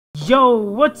Yo,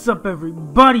 what's up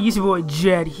everybody? It's your boy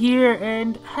Jed here,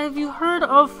 and have you heard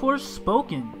of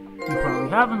Forspoken? You probably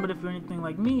haven't, but if you're anything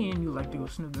like me and you like to go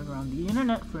snooping around the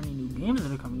internet for any new games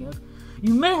that are coming out,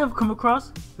 you may have come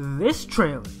across this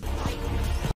trailer.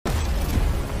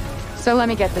 So let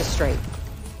me get this straight.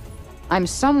 I'm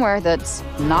somewhere that's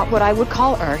not what I would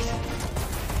call Earth.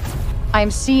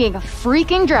 I'm seeing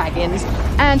freaking dragons,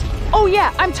 and oh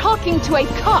yeah, I'm talking to a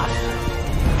cuff.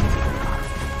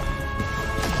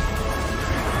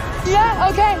 Yeah,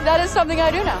 okay, that is something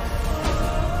I do now.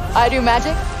 I do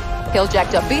magic, kill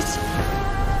jacked up beasts.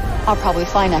 I'll probably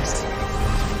fly next.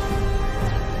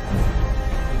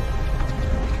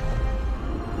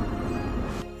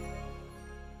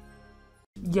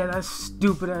 Yeah, that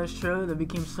stupid ass trailer that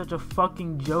became such a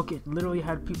fucking joke. It literally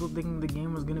had people thinking the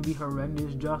game was gonna be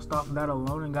horrendous just off that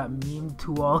alone and got memed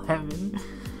to all heaven.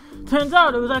 Turns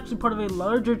out it was actually part of a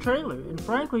larger trailer, and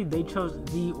frankly they chose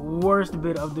the worst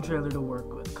bit of the trailer to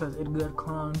work with because it got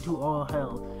clowned to all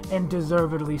hell, and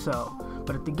deservedly so.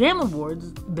 But at the Game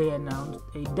Awards they announced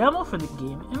a demo for the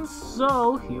game, and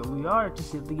so here we are to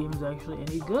see if the game is actually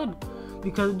any good.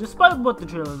 Because despite what the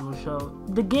trailers will show,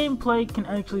 the gameplay can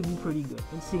actually be pretty good,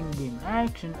 and seeing the game in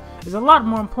action is a lot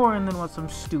more important than what some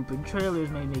stupid trailers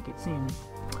may make it seem.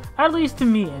 At least to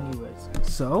me anyways.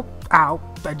 So, ow,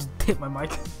 I just hit my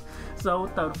mic. So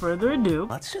without further ado,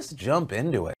 let's just jump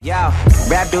into it. Yo,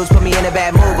 rap dudes put me in a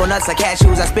bad mood. Go nuts like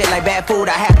cashews. I spit like bad food.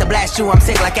 I have to blast you. I'm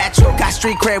sick like Atchu. Got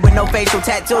street cred with no facial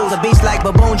tattoos. A beast like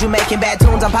baboons. You making bad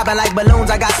tunes. I'm popping like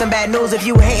balloons. I got some bad news. If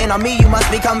you hating on me, you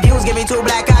must be confused. Give me two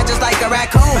black eyes just like a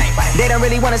raccoon. They don't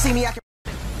really want to see me. I can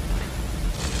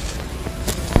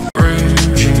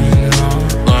Raging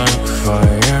up like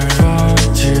fire.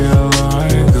 Till I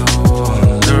go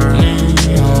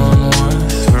underneath on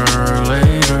whisper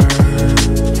later.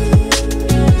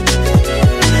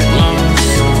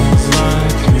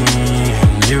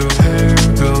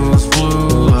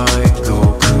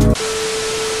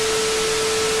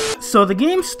 So the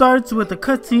game starts with a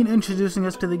cutscene introducing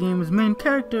us to the game's main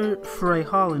character, Frey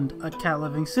Holland, a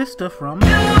cat-loving sister from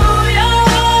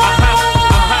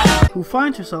who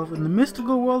finds herself in the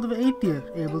mystical world of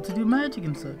ENvtuber, able to do magic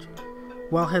and such.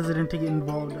 While hesitant to get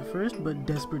involved at first, but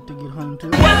desperate to get home to.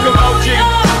 Welcome, OG.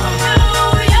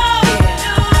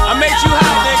 I made you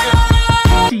hot,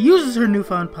 nigga. She uses her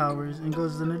newfound powers and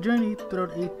goes on a journey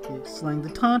throughout ENvtuber, slaying the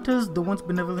Tantas, the once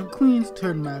benevolent queens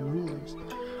turned mad rulers.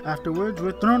 Afterwards,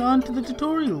 we're thrown on to the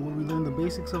tutorial, where we learn the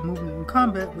basics of movement and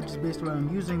combat, which is based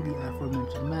around using the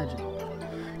aforementioned magic.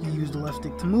 You use the left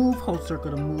stick to move, hold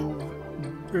circle to move,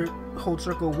 hold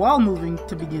circle while moving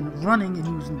to begin running and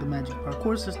using the magic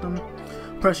parkour system.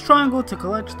 Press triangle to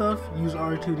collect stuff, use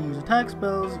R2 to use attack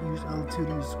spells, use L2 to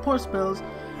use support spells,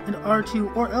 and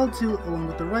R2 or L2 along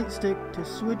with the right stick to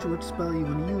switch which spell you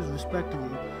want to use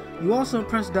respectively. You also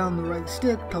press down the right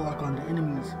stick to lock onto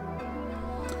enemies.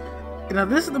 Now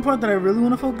this is the part that I really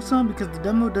want to focus on, because the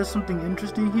demo does something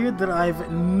interesting here that I've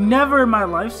never in my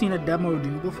life seen a demo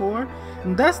do before,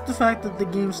 and that's the fact that the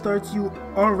game starts you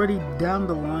already down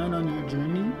the line on your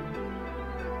journey.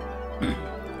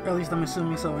 At least I'm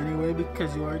assuming so anyway,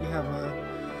 because you already have a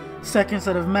second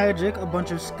set of magic, a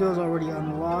bunch of skills already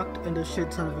unlocked, and a shit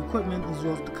ton of equipment, as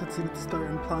well as the cutscene at the start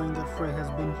implying that Frey has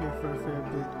been here for a fair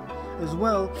bit as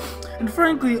well. And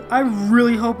frankly, I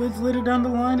really hope it's later down the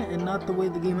line and not the way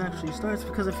the game actually starts,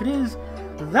 because if it is,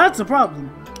 that's a problem.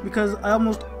 Because I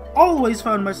almost always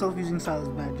found myself using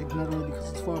silent magic, not only because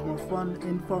it's far more fun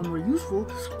and far more useful,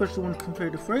 especially when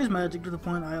compared to Frey's magic, to the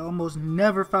point I almost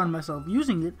never found myself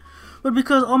using it, but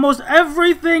because almost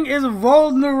everything is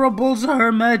vulnerable to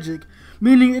her magic,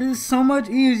 meaning it is so much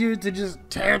easier to just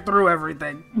tear through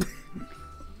everything.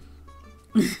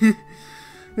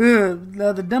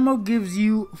 Now the demo gives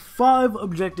you 5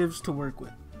 objectives to work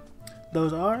with.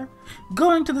 Those are: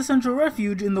 going to the central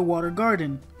refuge in the Water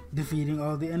Garden, defeating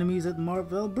all the enemies at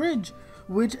Marvel Bridge,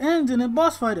 which ends in a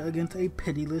boss fight against a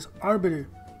pitiless arbiter,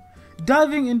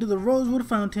 diving into the Rosewood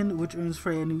Fountain, which earns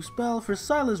Frey a new spell for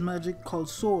Silas magic called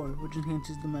Soar, which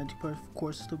enhances the magic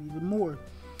parkour system even more,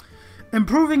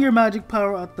 improving your magic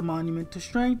power at the Monument to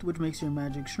Strength, which makes your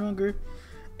magic stronger,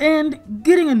 and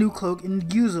getting a new cloak in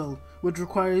Guzo, which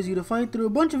requires you to fight through a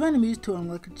bunch of enemies to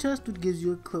unlock a chest, which gives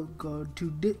you a cloak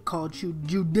called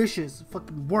Judicious.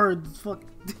 Fucking words, fuck.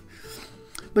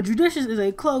 But Judicious is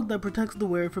a cloak that protects the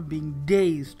wearer from being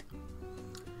dazed.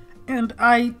 And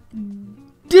I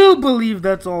do believe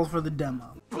that's all for the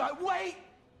demo. But wait,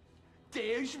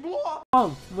 there's more.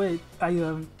 Oh wait,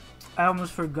 I I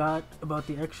almost forgot about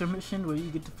the extra mission where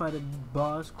you get to fight a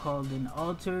boss called an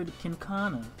Altered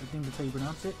Kinkana. I think that's how you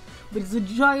pronounce it. But it's a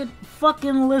giant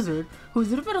fucking lizard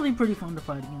who's admittedly pretty fun to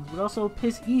fight against, but also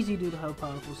piss easy due to how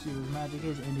powerful Suzuki's magic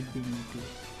is and it being weak.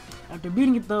 After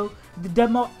beating it though, the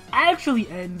demo actually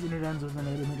ends, and it ends with an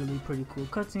admittedly pretty cool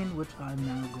cutscene, which I'm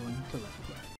now going to let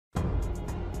play.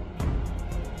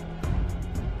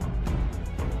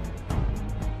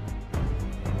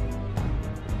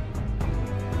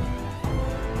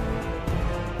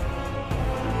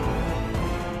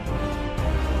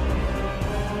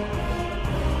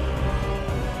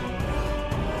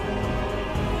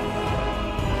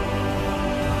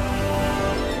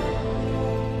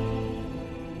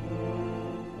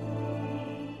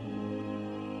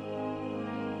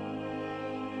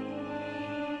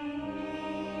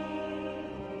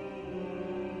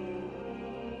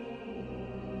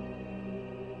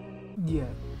 Yeah,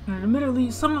 and admittedly,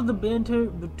 some of the banter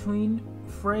between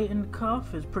Frey and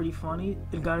Cuff is pretty funny.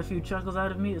 It got a few chuckles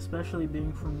out of me, especially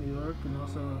being from New York, and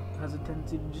also has a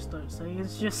tendency to just start saying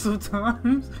it's just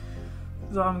sometimes.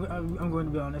 So I'm going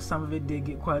to be honest, some of it did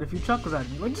get quite a few chuckles out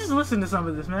of me. Like, just listen to some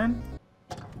of this, man.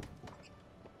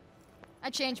 I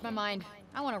changed my mind.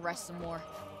 I want to rest some more.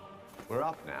 We're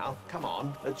up now. Come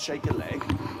on, let's shake a leg.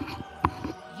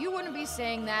 You wouldn't be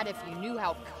saying that if you knew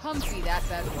how comfy that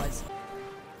bed was.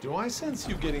 Do I sense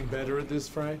you getting better at this,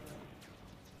 Frey?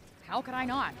 How could I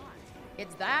not?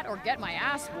 It's that or get my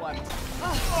ass whooped.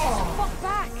 Oh, fuck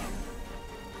back!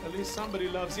 At least somebody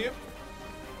loves you.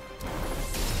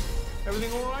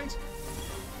 Everything all right?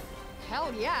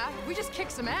 Hell yeah, we just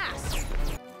kicked some ass.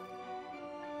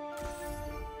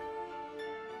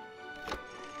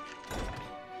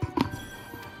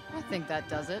 I think that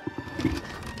does it.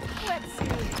 Let's see.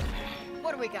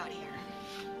 What do we got here?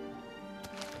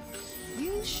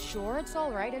 You sure it's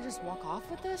alright to just walk off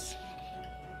with this?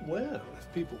 Well,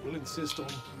 if people will insist on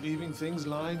leaving things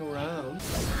lying around.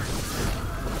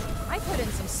 I put in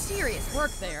some serious work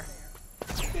there.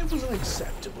 It was an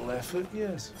acceptable effort,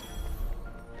 yes.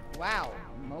 Wow,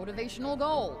 motivational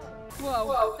gold.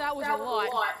 Whoa, that was a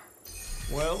lot.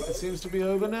 Well, it seems to be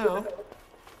over now.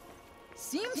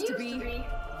 Seems to be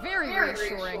very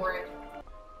reassuring.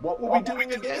 What were we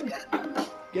doing again?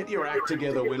 Get your act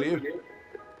together, will you?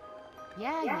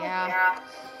 Yeah.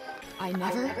 I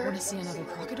never want to see another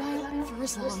crocodile for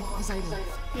as long as I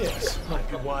live. Yes, might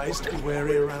be wise to be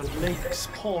wary around lakes,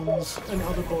 ponds, and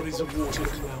other bodies of water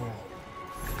from now on.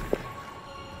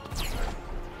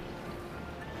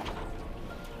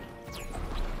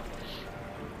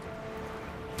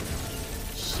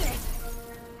 Shit!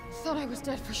 Thought I was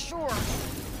dead for sure.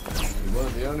 You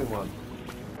weren't the only one.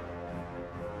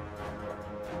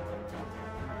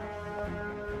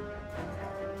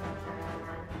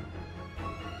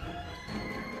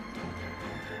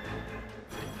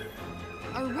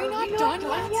 Are we not done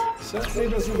yet? Certainly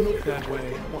doesn't look that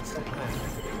way. What's the plan?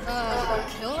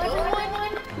 Kill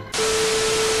everyone?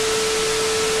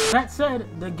 That said,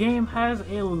 the game has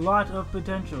a lot of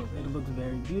potential. It looks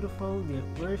very beautiful, the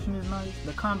exploration is nice,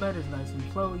 the combat is nice and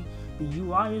flowy, the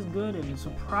UI is good and it's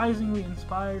surprisingly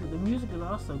inspired, the music is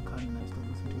also kind of nice to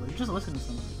listen to. Like, just listen to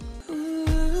some of it.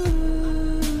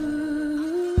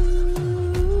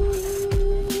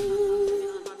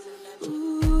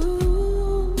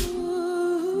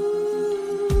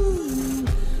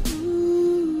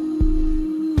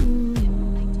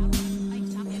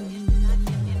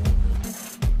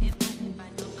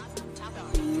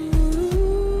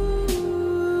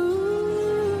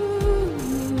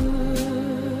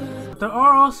 There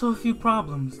are also a few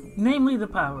problems, namely the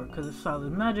power, because if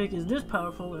solid magic is this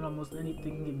powerful and almost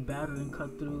anything can get battered and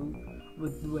cut through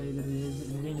with the way that it is,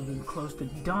 and it ain't even close to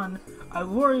done, I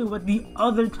worry what the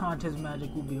other Tanta's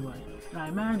magic will be like, and I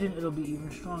imagine it'll be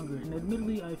even stronger, and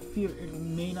admittedly I fear it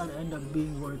may not end up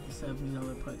being worth the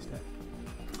 $70 price tag.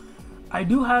 I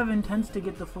do have intents to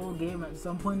get the full game at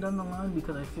some point down the line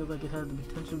because I feel like it has the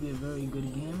potential to be a very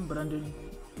good game,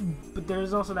 but there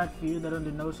is also that fear that under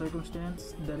no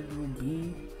circumstance that it will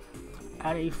be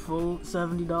at a full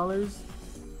 $70,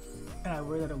 and I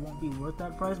worry that it won't be worth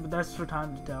that price, but that's for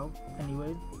time to tell.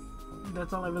 Anyway,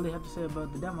 that's all I really have to say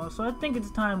about the demo, so I think it's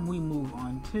time we move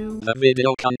on to the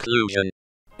video conclusion.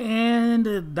 And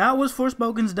that was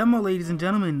Forspoken's demo, ladies and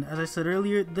gentlemen. As I said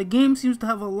earlier, the game seems to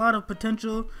have a lot of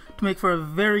potential to make for a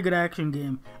very good action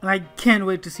game, and I can't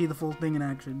wait to see the full thing in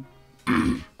action.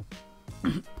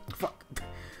 Fuck.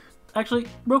 Actually,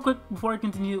 real quick, before I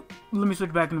continue, let me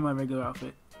switch back into my regular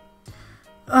outfit.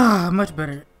 Much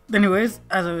better. Anyways,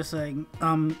 as I was saying,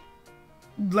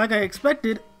 like I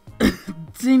expected,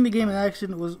 seeing the game in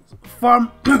action was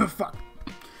far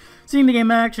Seeing the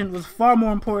game in action was far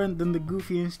more important than the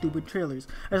goofy and stupid trailers,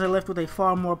 as I left with a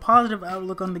far more positive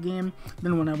outlook on the game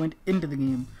than when I went into the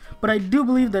game. But I do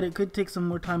believe that it could take some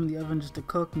more time in the oven just to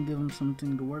cook and give them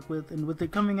something to work with, and with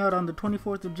it coming out on the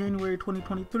 24th of January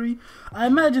 2023, I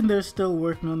imagine they're still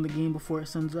working on the game before it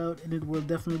sends out, and it will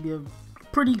definitely be a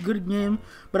pretty good game,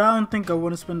 but I don't think I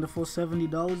want to spend the full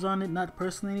 $70 on it, not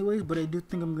personally anyways, but I do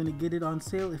think I'm going to get it on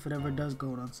sale if it ever does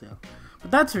go on sale.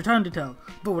 But that's for time to tell.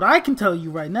 But what I can tell you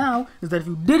right now is that if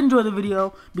you did enjoy the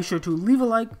video, be sure to leave a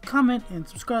like, comment, and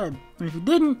subscribe. And if you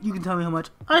didn't, you can tell me how much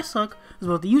I suck as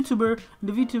both the YouTuber and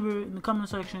the VTuber in the comment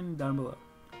section down below.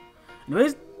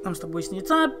 Anyways, I'm stop wasting your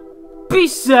time.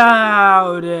 Peace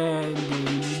out and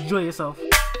enjoy yourself.